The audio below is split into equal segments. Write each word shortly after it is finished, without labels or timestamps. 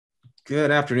Good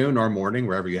afternoon or morning,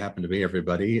 wherever you happen to be,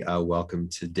 everybody. Welcome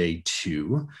to day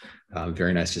two.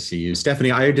 Very nice to see you.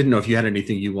 Stephanie, I didn't know if you had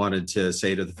anything you wanted to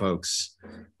say to the folks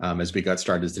as we got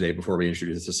started today before we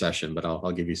introduce the session, but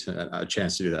I'll give you a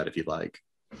chance to do that if you'd like.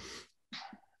 I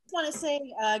want to say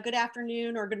good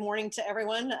afternoon or good morning to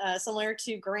everyone, similar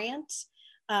to Grant.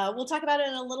 We'll talk about it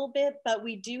in a little bit, but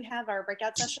we do have our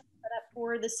breakout session set up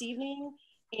for this evening,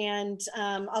 and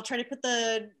I'll try to put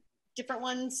the different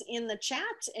ones in the chat,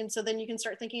 and so then you can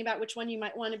start thinking about which one you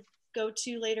might want to go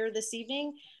to later this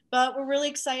evening. But we're really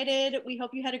excited. We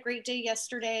hope you had a great day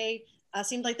yesterday.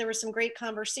 Seemed like there were some great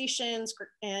conversations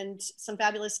and some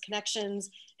fabulous connections,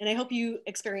 and I hope you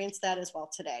experienced that as well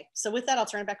today. So with that, I'll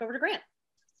turn it back over to Grant.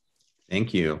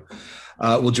 Thank you.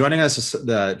 Well, joining us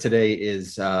today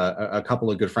is a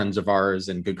couple of good friends of ours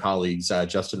and good colleagues,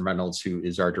 Justin Reynolds, who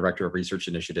is our Director of Research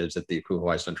Initiatives at the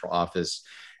Hawaii Central Office,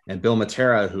 and Bill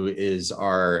Matera, who is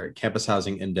our Campus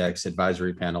Housing Index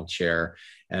Advisory Panel Chair,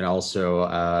 and also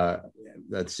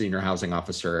the Senior Housing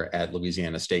Officer at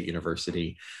Louisiana State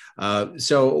University.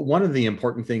 So one of the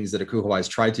important things that ACU Hawaii has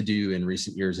tried to do in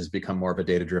recent years is become more of a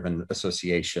data-driven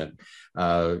association.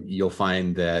 You'll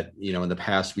find that, in the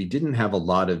past, we didn't have a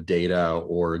lot of data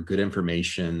or good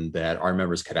information that our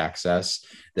members could access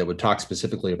that would talk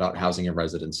specifically about housing and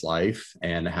residence life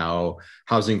and how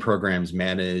housing programs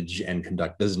manage and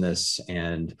conduct business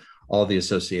and all the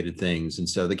associated things. And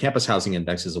so the Campus Housing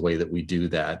Index is a way that we do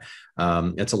that.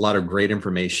 It's a lot of great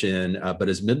information, but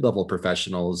as mid-level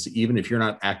professionals, even if you're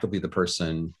not actively the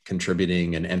person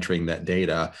contributing and entering that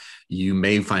data, you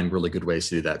may find really good ways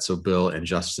to do that. So Bill and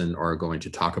Justin are going to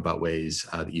talk about ways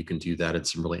that you can do that and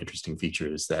some really interesting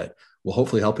features that will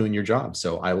hopefully help you in your job.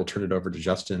 So I will turn it over to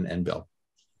Justin and Bill.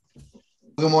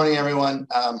 Good morning, everyone.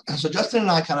 So Justin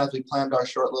and I as we planned our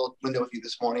short little window with you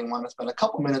this morning, want to spend a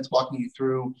couple minutes walking you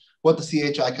through what the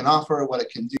CHI can offer, what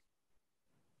it can do.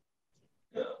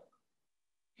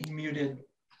 He muted.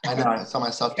 I know, I saw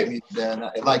myself get muted there,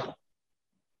 and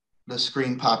the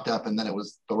screen popped up and then it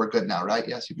was, but we're good now, right?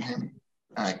 Yes, you can hear me?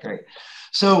 All right, great.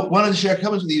 So wanted to share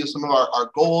with you some of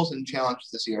our goals and challenges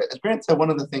this year. As Grant said,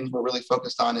 one of the things we're really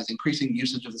focused on is increasing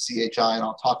usage of the CHI, and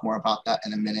I'll talk more about that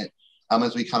in a minute.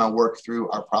 As we kind of work through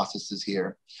our processes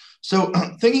here. So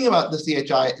thinking about the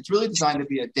CHI, it's really designed to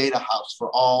be a data house for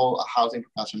all housing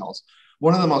professionals.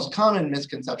 One of the most common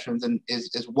misconceptions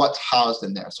is what's housed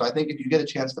in there. So I think if you get a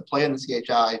chance to play in the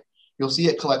CHI, you'll see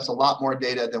it collects a lot more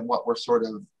data than what we're sort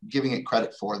of giving it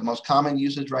credit for. The most common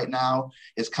usage right now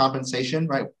is compensation,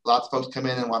 right? Lots of folks come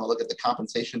in and want to look at the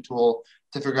compensation tool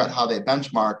to figure out how they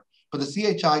benchmark. But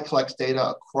the CHI collects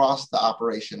data across the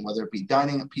operation, whether it be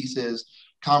dining pieces,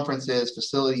 conferences,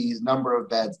 facilities, number of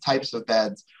beds, types of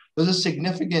beds. There's a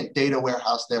significant data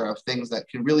warehouse there of things that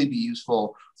can really be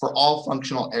useful for all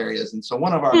functional areas. And so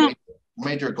one of our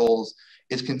major goals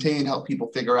is continue to help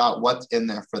people figure out what's in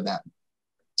there for them.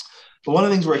 But one of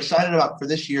the things we're excited about for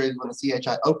this year is when the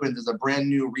CHI opens is a brand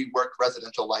new reworked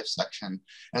residential life section.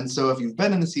 And so if you've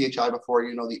been in the CHI before,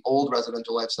 the old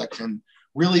residential life section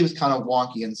really was kind of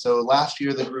wonky. And so last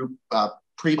year, the group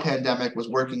pre-pandemic was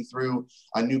working through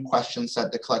a new question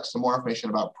set to collect some more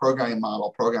information about programming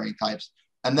model, programming types,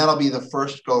 and that'll be the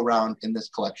first go round in this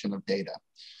collection of data.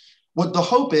 What the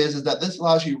hope is that this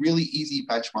allows you really easy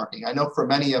benchmarking. I know for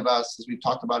many of us, as we've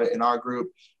talked about it in our group,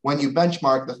 when you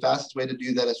benchmark, the fastest way to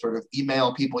do that is sort of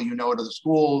email people to the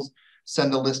schools,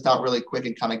 send a list out really quick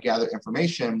and kind of gather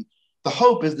information. The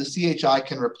hope is the CHI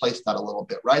can replace that a little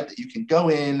bit, right? That you can go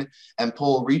in and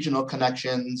pull regional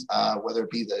connections, whether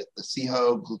it be the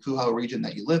CHO, GLUCUHO region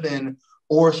that you live in,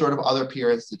 or sort of other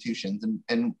peer institutions.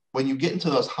 And when you get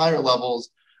into those higher levels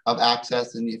of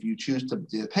access, and if you choose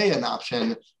to pay an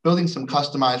option, building some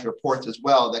customized reports as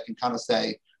well that can kind of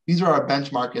say, these are our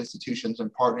benchmark institutions and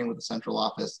partnering with the central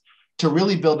office to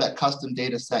really build that custom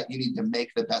data set, you need to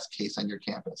make the best case on your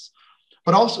campus.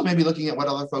 But also maybe looking at what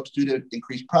other folks do to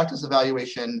increase practice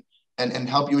evaluation and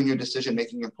help you in your decision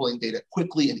making and pulling data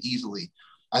quickly and easily.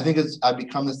 I think as I've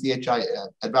become the CHI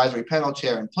advisory panel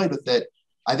chair and played with it,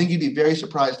 I think you'd be very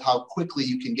surprised how quickly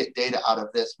you can get data out of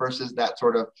this versus that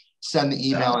sort of send the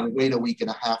email and wait a week and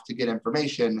a half to get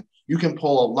information. You can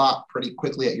pull a lot pretty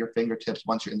quickly at your fingertips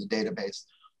once you're in the database.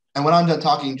 And when I'm done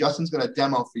talking, Justin's going to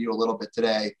demo for you a little bit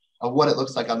today of what it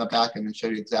looks like on the back end and show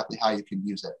you exactly how you can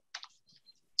use it.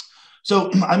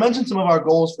 So I mentioned some of our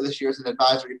goals for this year as an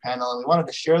advisory panel, and we wanted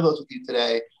to share those with you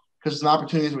today because some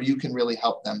opportunities where you can really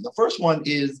help them. The first one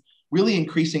is really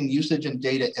increasing usage and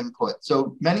data input.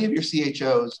 So many of your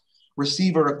CHOs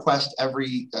receive a request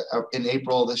in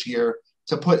April this year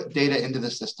to put data into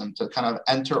the system, to kind of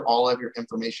enter all of your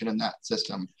information in that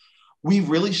system. We've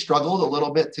really struggled a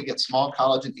little bit to get small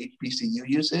college and HBCU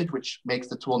usage, which makes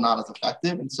the tool not as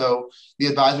effective. And so the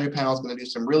advisory panel is going to do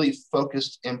some really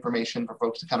focused information for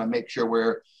folks to kind of make sure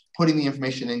we're putting the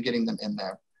information in, getting them in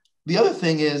there. The other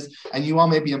thing is, and you all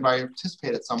may be invited to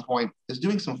participate at some point, is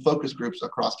doing some focus groups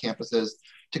across campuses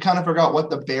to kind of figure out what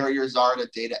the barriers are to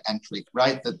data entry,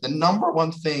 right? The number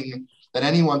one thing that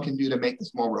anyone can do to make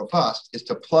this more robust is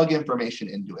to plug information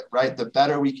into it, right? The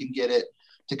better we can get it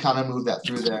to kind of move that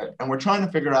through there. And we're trying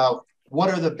to figure out what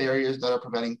are the barriers that are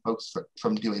preventing folks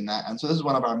from doing that. And so this is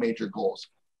one of our major goals.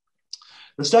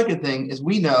 The second thing is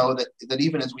we know that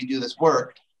even as we do this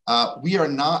work, we are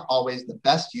not always the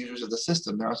best users of the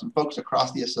system. There are some folks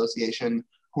across the association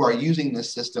who are using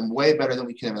this system way better than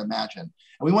we can even imagine.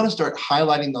 And we want to start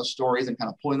highlighting those stories and kind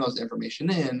of pulling those information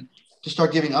in to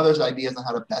start giving others ideas on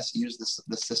how to best use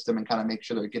the system and kind of make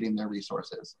sure they're getting their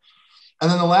resources. And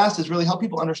then the last is really help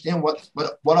people understand what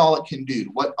all it can do,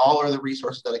 what all are the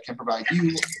resources that it can provide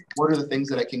you, what are the things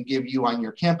that it can give you on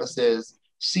your campuses,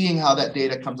 seeing how that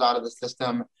data comes out of the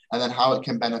system, and then how it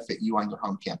can benefit you on your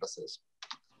home campuses.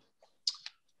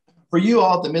 For you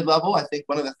all at the mid-level, I think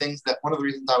one of the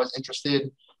reasons I was interested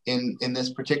in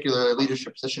this particular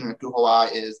leadership position at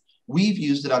Hawaii is we've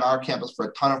used it on our campus for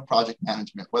a ton of project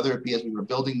management, whether it be as we were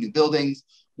building new buildings,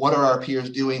 what are our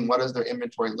peers doing, what does their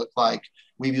inventory look like?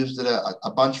 We've used it a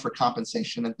bunch for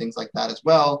compensation and things like that as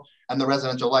well. And the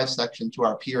residential life section to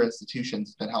our peer institutions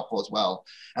has been helpful as well.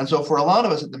 And so for a lot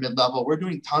of us at the mid-level, we're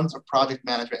doing tons of project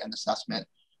management and assessment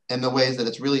in the ways that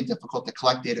it's really difficult to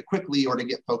collect data quickly or to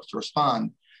get folks to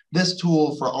respond. This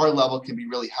tool for our level can be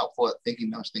really helpful at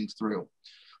thinking those things through,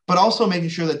 but also making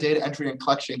sure that data entry and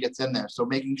collection gets in there. So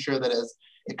making sure that as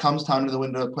it comes time to the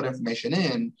window to put information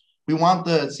in, we want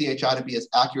the CHI to be as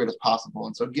accurate as possible.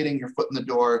 And so getting your foot in the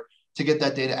door to get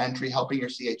that data entry, helping your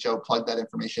CHO plug that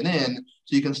information in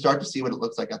so you can start to see what it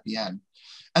looks like at the end.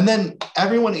 And then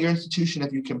everyone at your institution,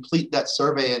 if you complete that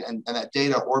survey and that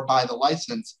data or buy the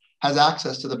license, has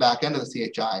access to the back end of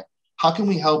the CHI. How can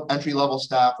we help entry-level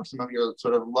staff or some of your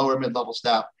sort of lower mid-level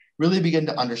staff really begin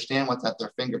to understand what's at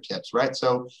their fingertips, right?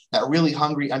 So that really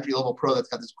hungry entry-level pro that's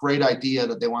got this great idea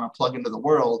that they want to plug into the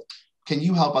world, can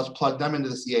you help us plug them into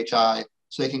the CHI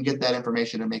so they can get that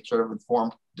information and make sort of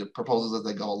informed the proposals as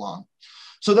they go along?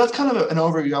 So that's kind of an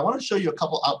overview. I want to show you a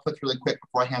couple outputs really quick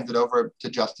before I hand it over to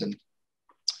Justin.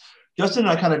 Justin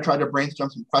and I kind of tried to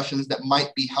brainstorm some questions that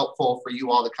might be helpful for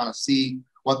you all to kind of see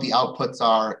what the outputs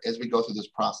are as we go through this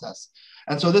process.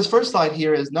 And so this first slide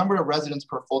here is number of residents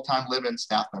per full-time live-in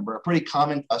staff member, a pretty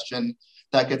common question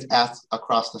that gets asked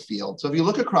across the field. So if you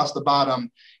look across the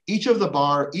bottom, each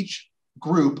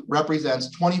group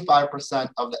represents 25%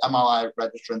 of the MLI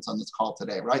registrants on this call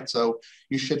today, right? So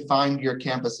you should find your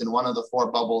campus in one of the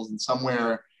four bubbles and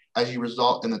somewhere as you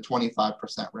result in the 25%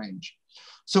 range.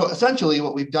 So essentially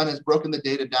what we've done is broken the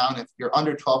data down. If you're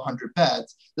under 1,200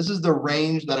 beds, this is the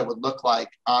range that it would look like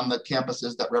on the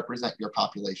campuses that represent your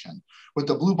population, with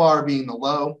the blue bar being the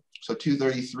low, so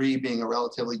 233 being a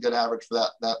relatively good average for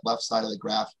that left side of the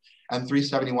graph, and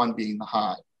 371 being the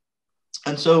high.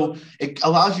 And so it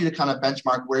allows you to kind of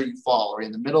benchmark where you fall, or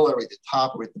in the middle, or at the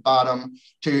top, or at the bottom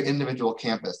to your individual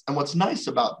campus. And what's nice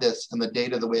about this and the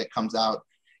data, the way it comes out,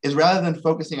 is rather than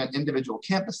focusing on individual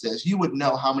campuses, you would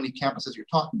know how many campuses you're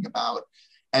talking about.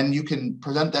 And you can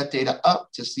present that data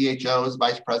up to CHOs,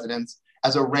 vice presidents,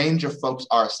 as a range of folks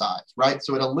our size, right?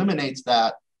 So it eliminates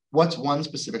that, what's one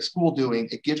specific school doing?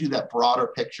 It gives you that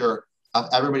broader picture of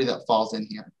everybody that falls in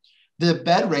here. The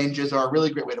bed ranges are a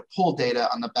really great way to pull data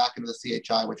on the back end of the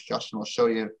CHI, which Justin will show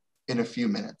you in a few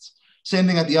minutes. Same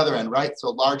thing at the other end, right?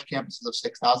 So large campuses of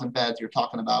 6,000 beds, you're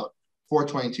talking about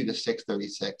 422 to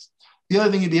 636. The other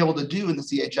thing you'd be able to do in the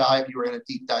CHI if you were in a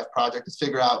deep dive project is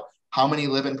figure out how many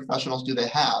live-in professionals do they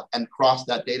have and cross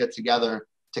that data together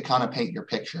to kind of paint your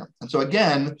picture. And so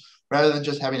again, rather than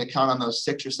just having to count on those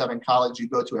 6 or 7 colleagues you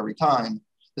go to every time,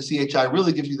 the CHI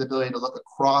really gives you the ability to look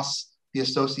across the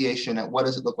association at what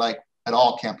does it look like at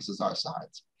all campuses our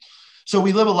size. So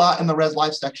we live a lot in the res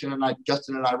life section, and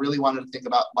Justin and I really wanted to think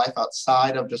about life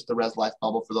outside of just the res life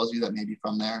bubble for those of you that may be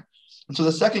from there. And so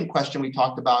the second question we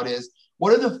talked about is,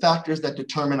 what are the factors that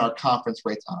determine our conference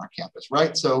rates on our campus,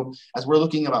 right? So as we're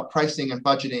looking about pricing and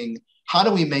budgeting, how do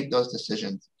we make those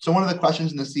decisions? So one of the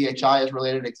questions in the CHI is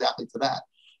related exactly to that.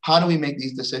 How do we make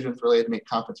these decisions related to make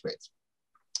conference rates?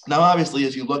 Now, obviously,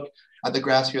 as you look at the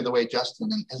graphs here, the way Justin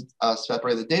has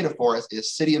separated the data for us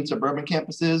is city and suburban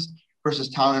campuses versus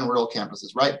town and rural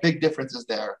campuses, right? Big differences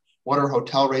there. What are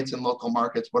hotel rates in local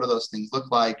markets? What do those things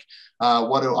look like?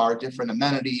 What are our different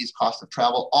amenities, cost of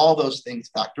travel? All those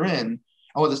things factor in.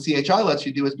 And what the CHI lets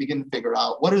you do is begin to figure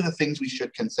out what are the things we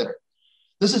should consider.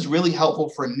 This is really helpful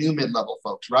for new mid-level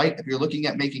folks, right? If you're looking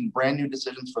at making brand new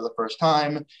decisions for the first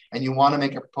time and you want to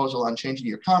make a proposal on changing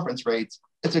your conference rates,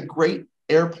 it's a great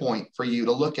air point for you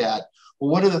to look at, well,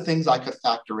 what are the things I could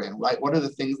factor in, right? What are the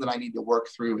things that I need to work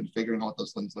through and figuring out what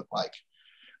those things look like?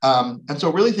 And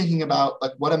so really thinking about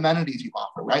like what amenities you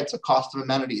offer, right? So cost of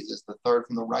amenities is the third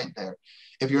from the right there.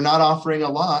 If you're not offering a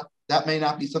lot, that may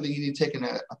not be something you need to take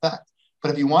into effect.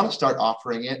 But if you want to start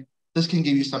offering it, this can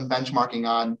give you some benchmarking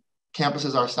on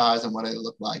campuses our size and what they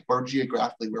look like, or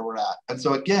geographically where we're at. And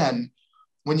so again,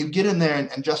 when you get in there,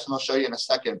 and Justin will show you in a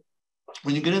second,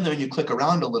 when you get in there and you click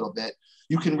around a little bit,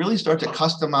 you can really start to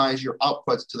customize your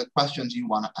outputs to the questions you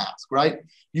want to ask, right?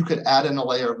 You could add in a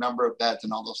layer of number of beds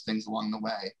and all those things along the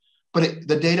way. But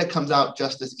the data comes out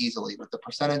just as easily with the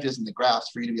percentages and the graphs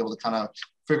for you to be able to kind of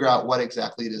figure out what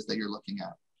exactly it is that you're looking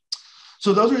at.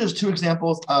 So those are just two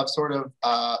examples of sort of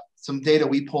some data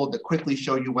we pulled to quickly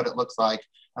show you what it looks like.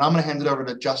 And I'm going to hand it over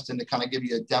to Justin to kind of give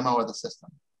you a demo of the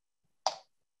system.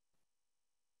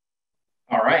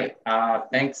 All right.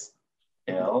 Thanks,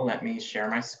 Bill. Let me share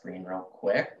my screen real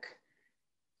quick.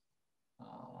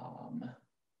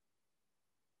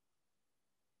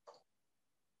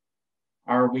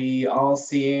 Are we all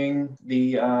seeing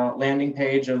the landing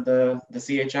page of the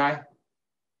CHI?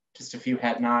 Just a few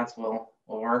head nods will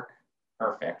work.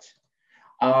 Perfect.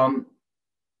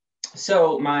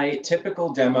 So my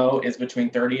typical demo is between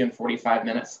 30 and 45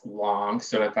 minutes long.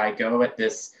 So if I go at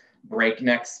this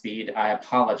breakneck speed, I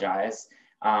apologize.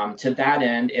 To that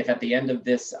end, if at the end of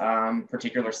this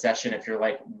particular session, if you're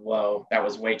like, whoa, that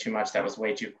was way too much, that was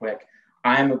way too quick,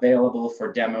 I'm available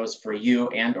for demos for you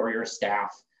and or your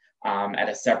staff at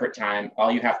a separate time.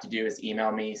 All you have to do is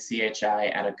email me, chi@akuo-i.org,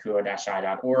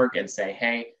 and say,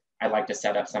 hey, I'd like to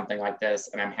set up something like this,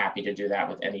 and I'm happy to do that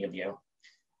with any of you.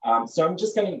 So I'm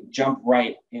just going to jump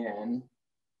right in.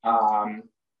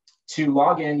 To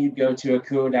log in, you'd go to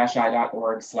akuo-i.org/chi,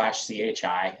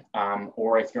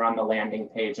 or if you're on the landing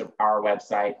page of our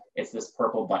website, it's this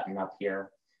purple button up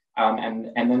here.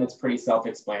 And then it's pretty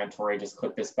self-explanatory. Just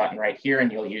click this button right here,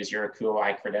 and you'll use your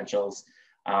Akuo-i credentials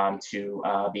to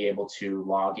be able to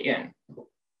log in.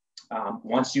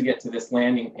 Once you get to this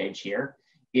landing page here,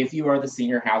 if you are the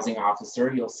senior housing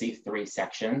officer, you'll see 3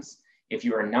 sections. If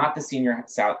you are not the senior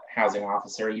housing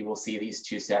officer, you will see these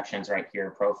 2 sections right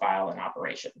here, profile and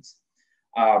operations.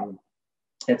 And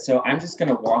so I'm just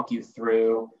gonna walk you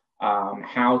through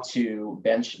how to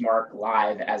benchmark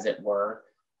live, as it were.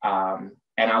 And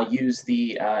I'll use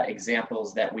the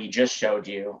examples that we just showed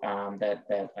you, that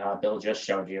Bill just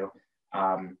showed you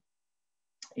in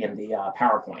the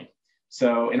PowerPoint.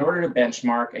 So in order to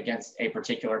benchmark against a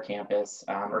particular campus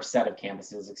or set of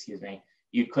campuses, excuse me,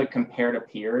 you click compare to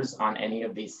peers on any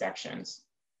of these sections.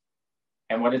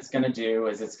 And what it's going to do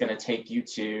is it's going to take you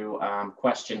to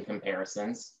question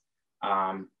comparisons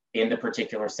in the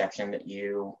particular section that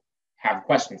you have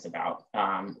questions about.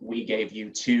 We gave you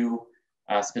 2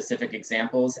 specific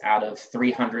examples out of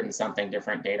 300 and something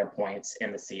different data points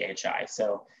in the CHI.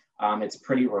 So it's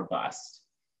pretty robust.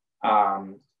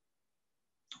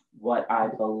 What I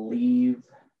believe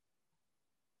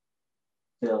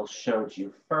Bill showed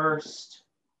you first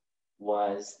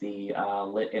was the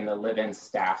in the live-in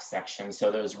staff section.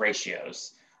 So those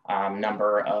ratios,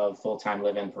 number of full-time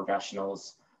live-in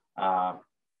professionals,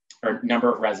 or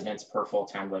number of residents per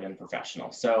full-time live-in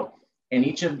professional. So in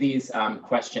each of these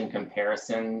question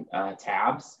comparison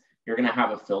tabs, you're gonna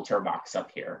have a filter box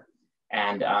up here.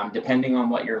 And depending on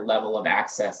what your level of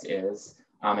access is,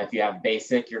 if you have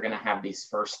basic, you're gonna have these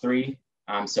first 3.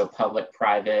 So public,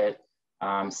 private,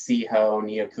 CHO,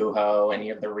 NEOCUHO, any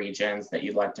of the regions that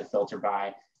you'd like to filter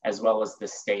by, as well as the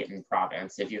state and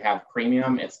province. If you have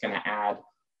premium, it's gonna add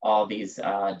all these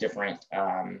different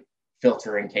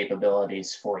filtering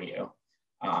capabilities for you.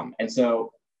 And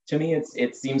so to me,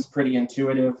 it seems pretty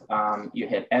intuitive. You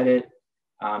hit edit,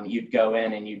 you'd go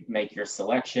in and you'd make your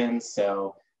selections.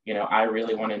 So, you know, I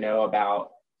really wanna know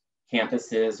about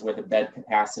campuses with a bed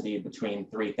capacity between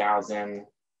 3,000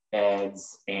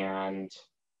 beds and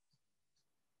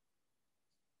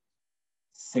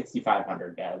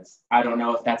 6,500 beds. I don't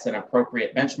know if that's an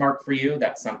appropriate benchmark for you.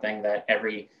 That's something that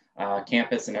every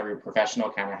campus and every professional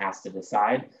kind of has to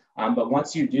decide. But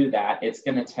once you do that, it's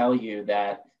going to tell you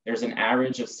that there's an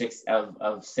average of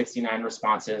 69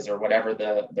 responses, or whatever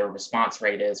the response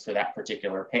rate is for that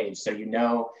particular page. So you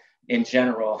know, in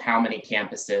general, how many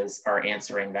campuses are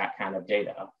answering that kind of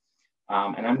data.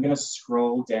 And I'm going to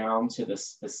scroll down to the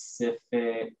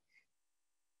specific.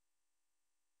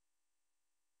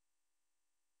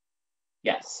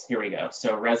 Yes, here we go.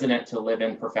 So resident to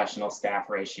live-in professional staff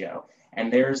ratio.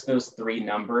 And there's those 3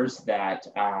 numbers that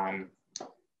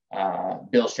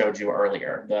Bill showed you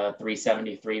earlier, the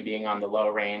 373 being on the low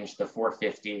range, the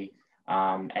 450,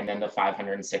 and then the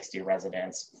 560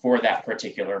 residents for that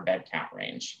particular bed count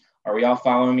range. Are we all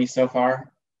following me so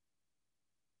far?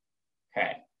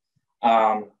 Okay.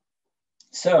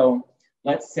 So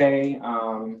let's say,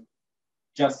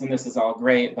 Justin, this is all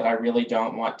great, but I really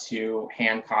don't want to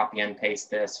hand copy and paste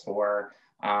this for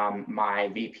my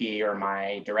VP or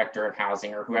my director of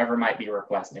housing or whoever might be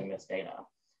requesting this data.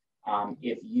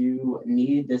 If you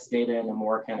need this data in a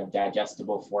more kind of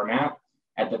digestible format,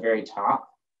 at the very top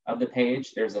of the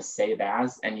page, there's a Save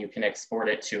As, and you can export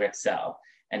it to Excel.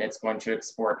 And it's going to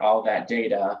export all that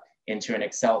data into an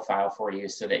Excel file for you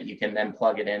so that you can then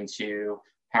plug it into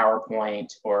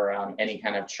PowerPoint or any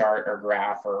kind of chart or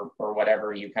graph or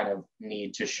whatever you kind of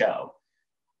need to show.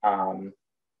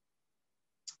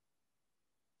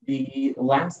 The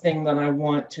last thing that I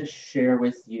want to share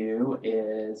with you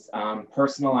is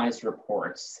personalized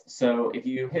reports. So if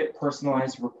you hit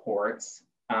personalized reports,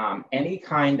 any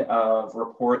kind of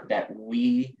report that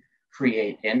we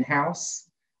create in-house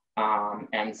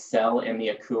and sell in the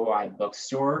Akuo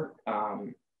bookstore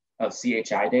of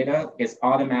CHI data is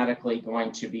automatically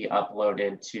going to be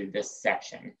uploaded to this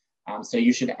section. So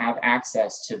you should have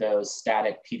access to those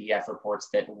static PDF reports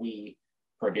that we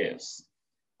produce.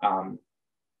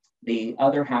 The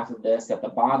other half of this at the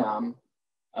bottom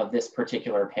of this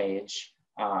particular page,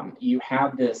 you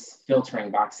have this filtering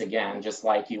box again, just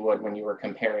like you would when you were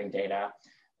comparing data,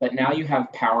 but now you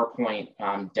have PowerPoint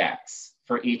decks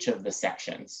for each of the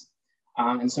sections.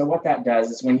 And so what that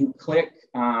does is when you click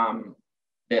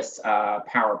this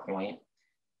PowerPoint,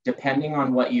 depending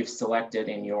on what you've selected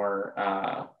in your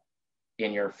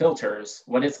filters,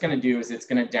 what it's going to do is it's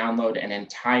going to download an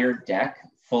entire deck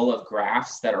full of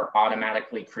graphs that are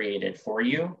automatically created for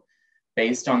you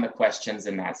based on the questions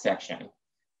in that section.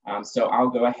 So I'll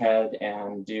go ahead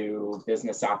and do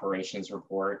business operations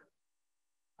report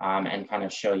and kind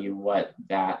of show you what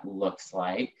that looks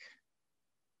like.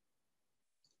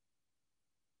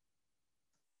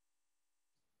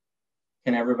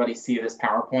 Can everybody see this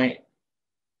PowerPoint?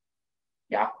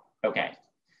 Yeah, okay.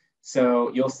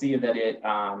 So you'll see that it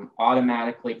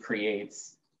automatically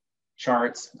creates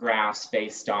charts, graphs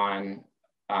based on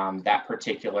that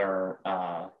particular,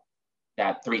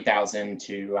 that 3,000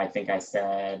 to, I think I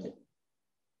said,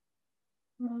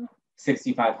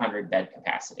 6,500 bed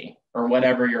capacity, or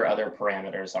whatever your other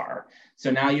parameters are.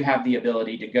 So now you have the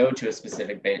ability to go to a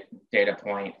specific data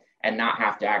point and not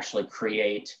have to actually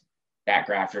create that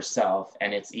graph yourself.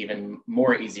 And it's even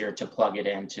more easier to plug it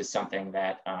into something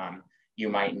that you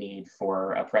might need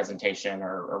for a presentation,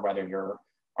 or whether you're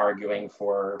arguing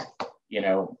for, you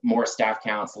know, more staff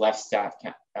counts, less staff,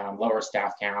 lower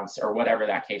staff counts, or whatever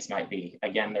that case might be.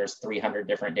 Again, there's 300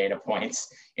 different data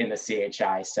points in the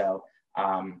CHI. So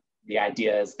the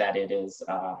idea is that it is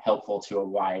helpful to a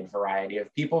wide variety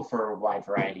of people for a wide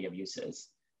variety of uses.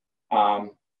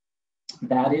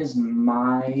 That is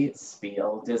my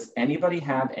spiel. Does anybody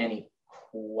have any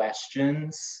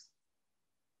questions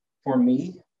for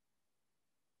me?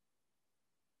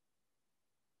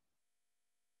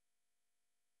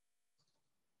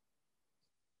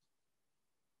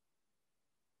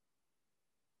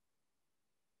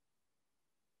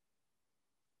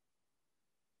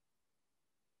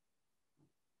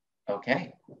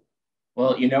 Okay,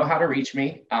 well, you know how to reach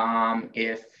me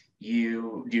if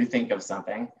you do think of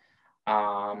something.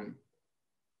 I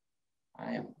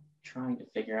am trying to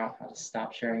figure out how to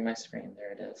stop sharing my screen.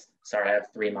 There it is. Sorry, I have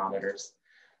 3 monitors.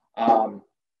 Yeah,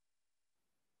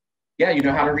 you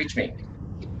know how to reach me.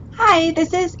 Hi,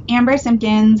 this is Amber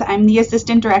Simpkins. I'm the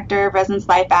Assistant Director of Residence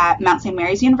Life at Mount St.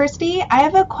 Mary's University. I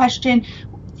have a question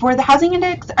for the Housing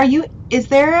Index. Is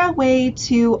there a way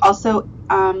to also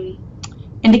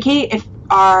indicate if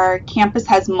our campus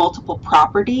has multiple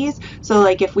properties? So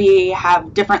like if we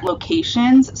have different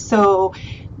locations, so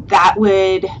that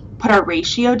would put our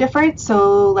ratio different.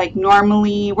 So like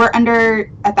normally we're under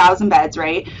 1,000 beds,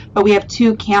 right? But we have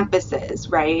 2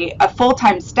 campuses, right? A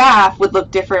full-time staff would look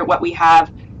different what we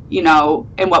have, you know,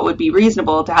 and what would be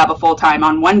reasonable to have a full-time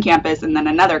on one campus and then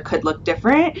another could look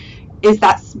different. Is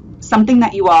that something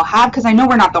that you all have? Because I know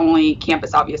we're not the only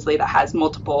campus, obviously, that has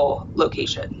multiple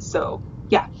locations. So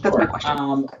yeah, that's my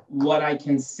question. What I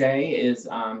can say is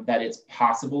that it's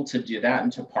possible to do that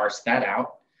and to parse that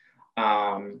out.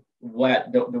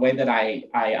 The way that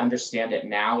I understand it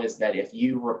now is that if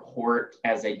you report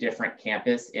as a different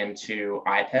campus into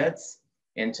IPEDS,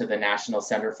 into the National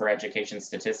Center for Education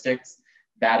Statistics,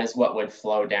 that is what would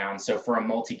flow down. So for a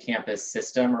multi-campus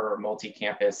system or a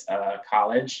multi-campus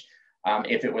college,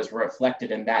 if it was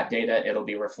reflected in that data, it'll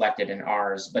be reflected in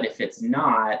ours. But if it's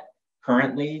not,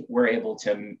 currently, we're able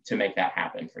to make that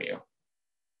happen for you.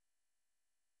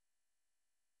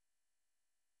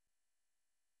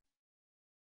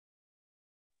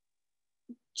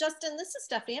 Justin, this is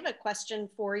Stephanie. I have a question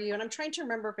for you, and I'm trying to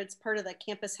remember if it's part of the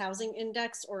Campus Housing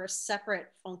Index or a separate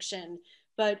function.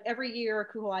 But every year,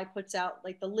 Kuhoi puts out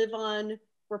like the Live On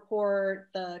report,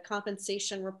 the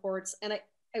compensation reports, and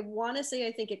I want to say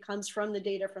I think it comes from the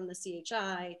data from the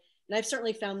CHI, and I've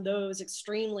certainly found those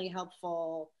extremely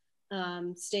helpful,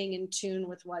 staying in tune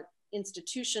with what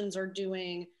institutions are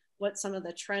doing, what some of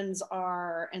the trends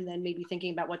are, and then maybe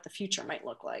thinking about what the future might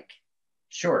look like.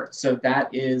 Sure. So that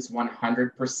is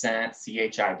 100%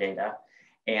 CHI data.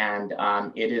 And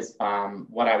it is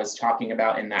what I was talking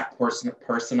about in that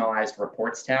personalized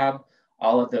reports tab.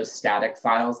 All of those static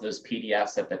files, those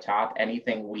PDFs at the top,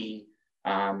 anything we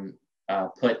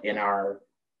put in our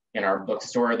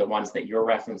bookstore, the ones that you're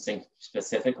referencing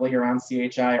specifically around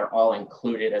CHI, are all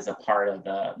included as a part of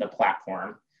the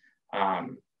platform.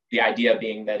 The idea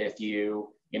being that if you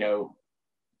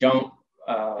don't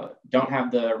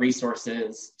have the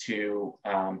resources to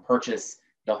purchase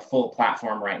the full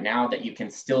platform right now, that you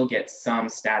can still get some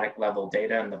static level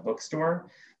data in the bookstore.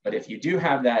 But if you do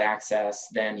have that access,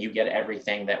 then you get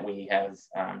everything that we have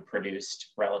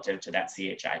produced relative to that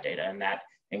CHI data. And that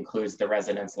includes the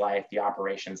residence life, the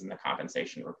operations, and the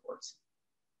compensation reports.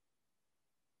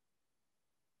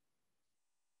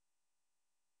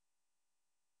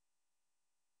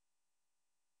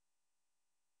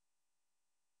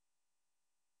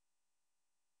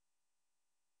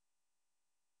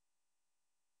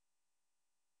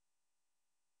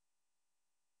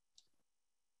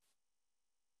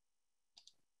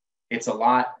 It's a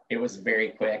lot. It was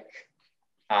very quick.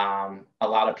 A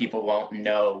lot of people won't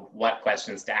know what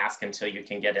questions to ask until you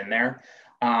can get in there.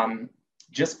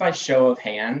 Just by show of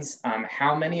hands,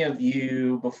 how many of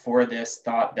you before this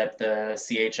thought that the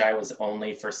CHI was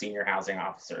only for senior housing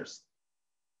officers?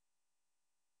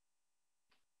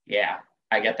 Yeah,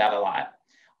 I get that a lot.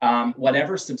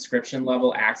 Whatever subscription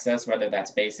level access, whether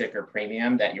that's basic or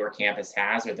premium, that your campus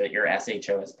has or that your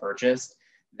SHO has purchased,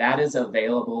 that is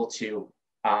available to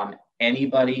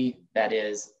anybody that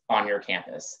is on your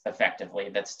campus effectively,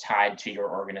 that's tied to your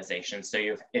organization. So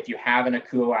if you have an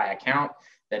Akuoi account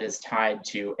that is tied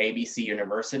to ABC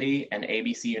University and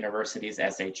ABC University's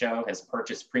SHO has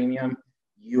purchased premium,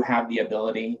 you have the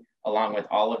ability, along with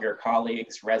all of your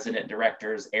colleagues, resident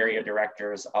directors, area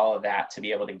directors, all of that, to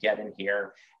be able to get in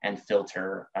here and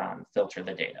filter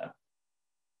the data.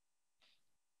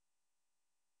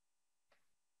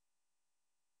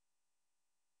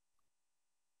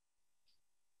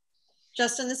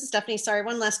 Justin, this is Stephanie. Sorry,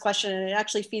 one last question, and it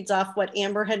actually feeds off what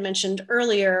Amber had mentioned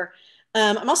earlier.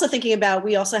 I'm also thinking about,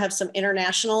 we also have some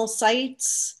international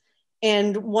sites,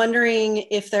 and wondering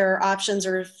if there are options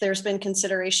or if there's been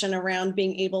consideration around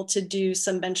being able to do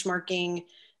some benchmarking.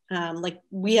 Like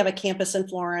we have a campus in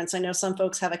Florence. I know some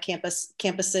folks have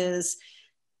campuses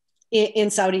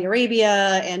in Saudi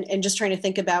Arabia, and just trying to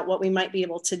think about what we might be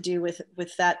able to do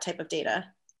with that type of data.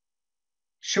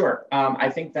 Sure. I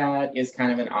think that is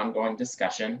kind of an ongoing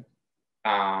discussion.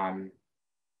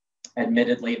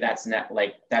 Admittedly, that's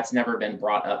never been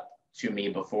brought up to me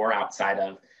before outside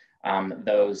of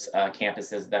those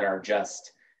campuses that are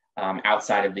just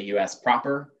outside of the US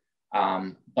proper.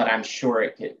 But I'm sure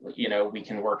it could, we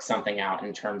can work something out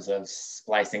in terms of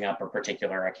splicing up a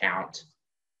particular account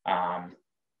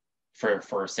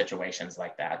for situations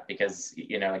like that. Because,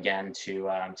 again, to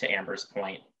Amber's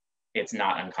point, it's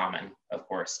not uncommon, of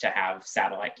course, to have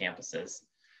satellite campuses.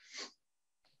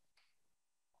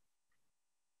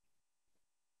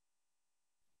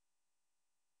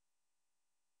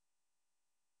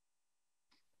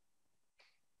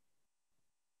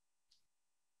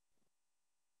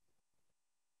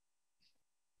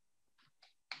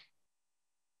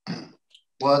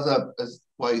 Well,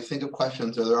 while you think of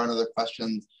questions, or there are other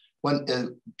questions, when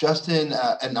Justin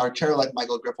and our chair-elect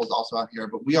Michael Griffel is also out here,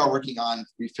 but we are working on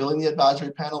refilling the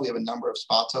advisory panel. We have a number of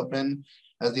spots open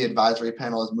as the advisory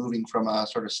panel is moving from a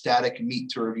sort of static meet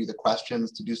to review the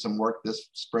questions to do some work this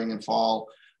spring and fall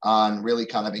on really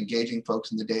kind of engaging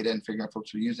folks in the data and figuring out folks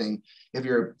who are using. If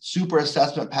you're super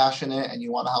assessment passionate and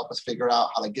you want to help us figure out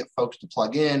how to get folks to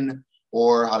plug in,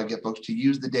 or how to get folks to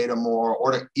use the data more,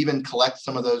 or to even collect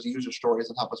some of those user stories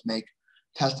and help us make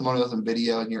testimonials and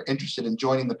video, and you're interested in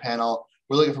joining the panel,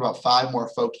 we're looking for about 5 more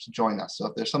folks to join us. So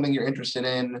if there's something you're interested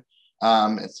in,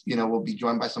 we'll be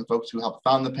joined by some folks who helped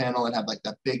found the panel and have like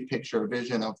that big picture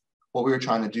vision of what we were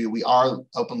trying to do. We are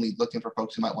openly looking for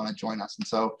folks who might want to join us. And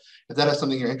so if that is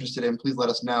something you're interested in, please let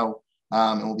us know.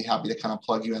 And we'll be happy to kind of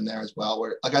plug you in there as well.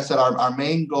 Where, like I said, our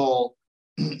main goal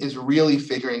is really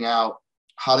figuring out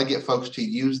how to get folks to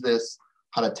use this,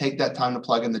 how to take that time to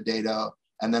plug in the data,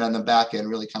 and then on the back end,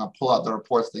 really kind of pull out the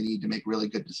reports they need to make really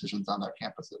good decisions on their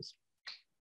campuses.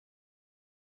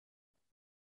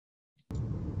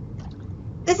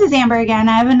 This is Amber again.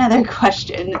 I have another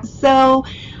question. So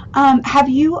have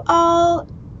you all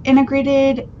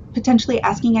integrated potentially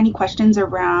asking any questions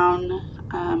around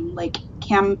like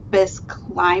campus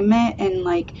climate and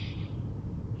like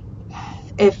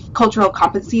if cultural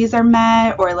competencies are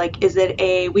met, or like is it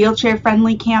a wheelchair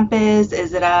friendly campus,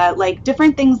 is it a like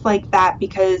different things like that,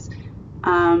 because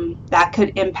that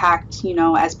could impact, you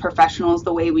know, as professionals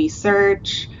the way we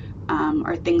search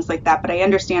or things like that. But I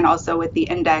understand also with the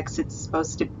index it's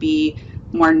supposed to be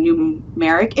more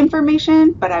numeric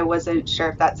information, but I wasn't sure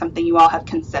if that's something you all have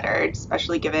considered,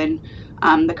 especially given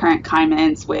the current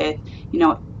comments with, you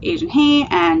know, Asian hate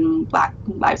and Black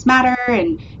Lives Matter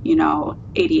and, you know,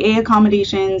 ADA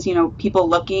accommodations, you know, people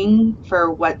looking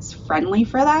for what's friendly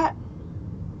for that.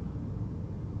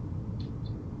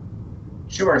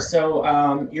 Sure.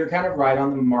 So you're kind of right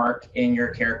on the mark in your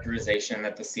characterization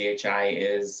that the CHI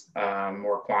is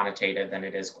more quantitative than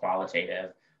it is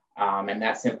qualitative. And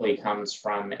that simply comes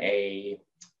from a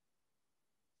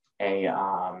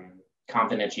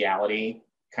confidentiality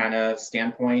kind of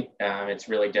standpoint. It's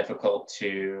really difficult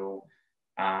to,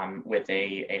 with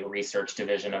a research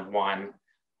division of one,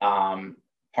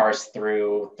 parse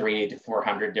through 300 to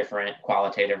 400 different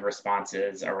qualitative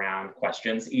responses around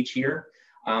questions each year.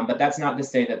 But that's not to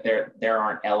say that there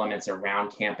aren't elements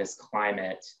around campus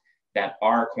climate that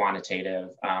are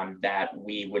quantitative that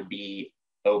we would be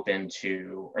open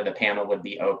to, or the panel would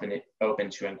be open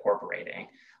to incorporating.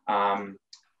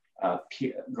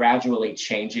 Gradually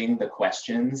changing the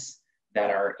questions that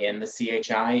are in the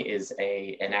CHI is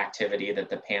an activity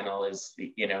that the panel is,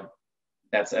 you know,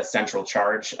 that's a central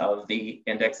charge of the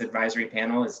index advisory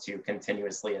panel, is to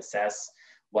continuously assess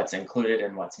what's included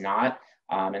and what's not.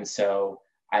 And so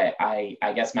I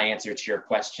guess my answer to your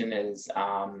question is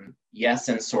yes,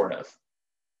 and sort of.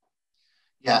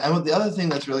 Yeah, and the other thing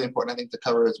that's really important, I think, to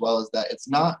cover as well is that it's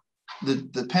not,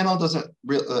 the panel doesn't,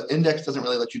 index doesn't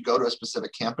really let you go to a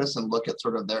specific campus and look at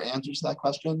sort of their answers to that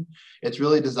question. It's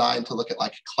really designed to look at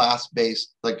like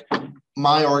class-based, like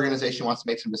my organization wants to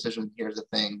make some decisions, here's the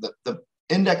thing. The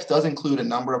index does include a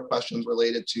number of questions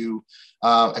related to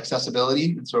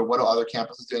accessibility, and sort of what are other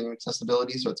campuses doing in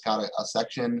accessibility. So it's got a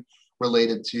section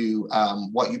related to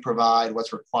what you provide,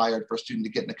 what's required for a student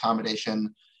to get an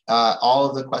accommodation. All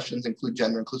of the questions include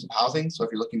gender inclusive housing. So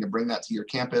if you're looking to bring that to your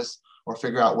campus or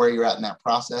figure out where you're at in that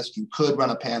process, you could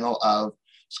run a panel of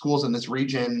schools in this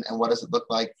region and what does it look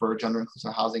like for gender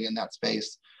inclusive housing in that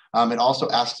space. It also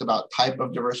asks about type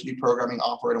of diversity programming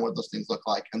offered and what those things look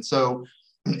like. And so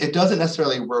it doesn't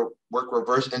necessarily work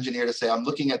reverse engineer to say, I'm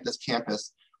looking at this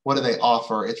campus, what do they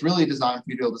offer? It's really designed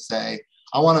for you to be able to say,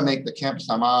 I want to make the campus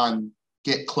I'm on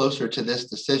get closer to this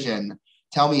decision.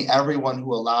 Tell me everyone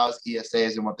who allows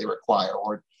ESAs and what they require,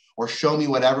 or show me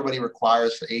what everybody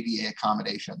requires for ADA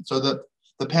accommodation. So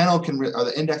the panel can, or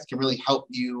the index can really help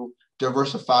you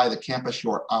diversify the campus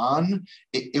you're on.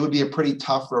 It would be a pretty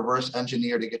tough reverse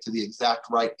engineer to get to the exact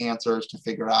right answers to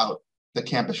figure out the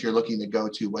campus you're looking to go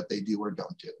to, what they do or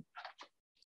don't do.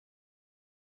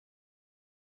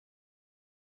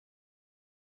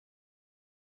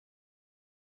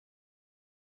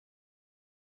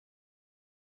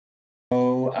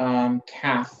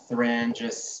 Catherine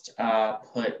just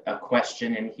put a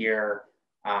question in here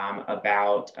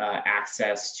about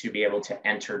access to be able to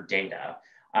enter data.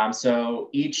 So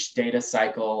each data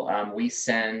cycle, we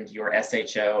send your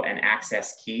SHO an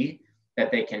access key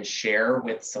that they can share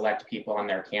with select people on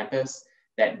their campus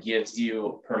that gives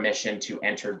you permission to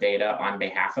enter data on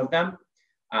behalf of them.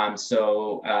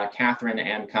 So Catherine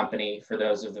and company, for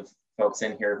those of the folks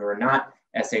in here who are not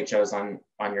SHOs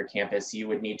on your campus, you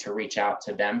would need to reach out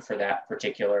to them for that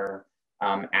particular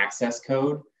access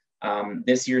code.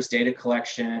 This year's data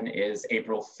collection is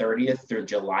April 30th through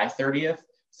July 30th.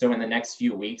 So in the next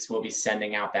few weeks, we'll be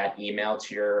sending out that email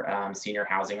to your senior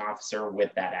housing officer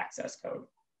with that access code.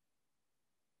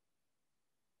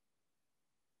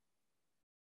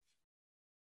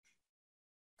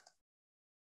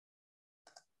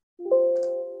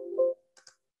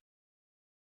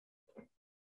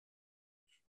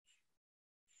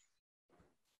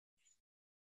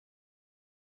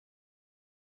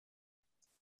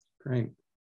 Great.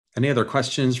 Any other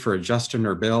questions for Justin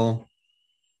or Bill?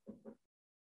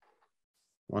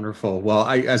 Wonderful. Well,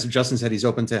 as Justin said, he's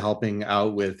open to helping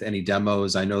out with any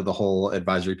demos. I know the whole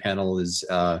advisory panel is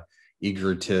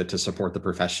eager to support the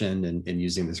profession in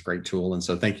using this great tool. And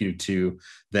so thank you to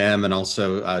them, and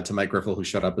also to Mike Griffel, who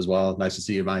showed up as well. Nice to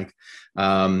see you, Mike.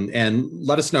 And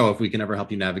let us know if we can ever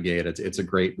help you navigate. It's a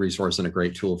great resource and a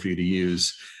great tool for you to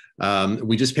use.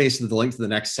 We just pasted the link to the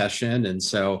next session. And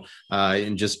so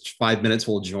in just 5 minutes,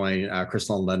 we'll join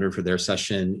Crystal and Leonard for their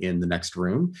session in the next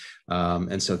room.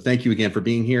 And so thank you again for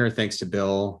being here. Thanks to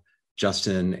Bill,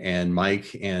 Justin, and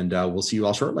Mike, and we'll see you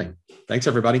all shortly. Thanks,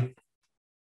 everybody.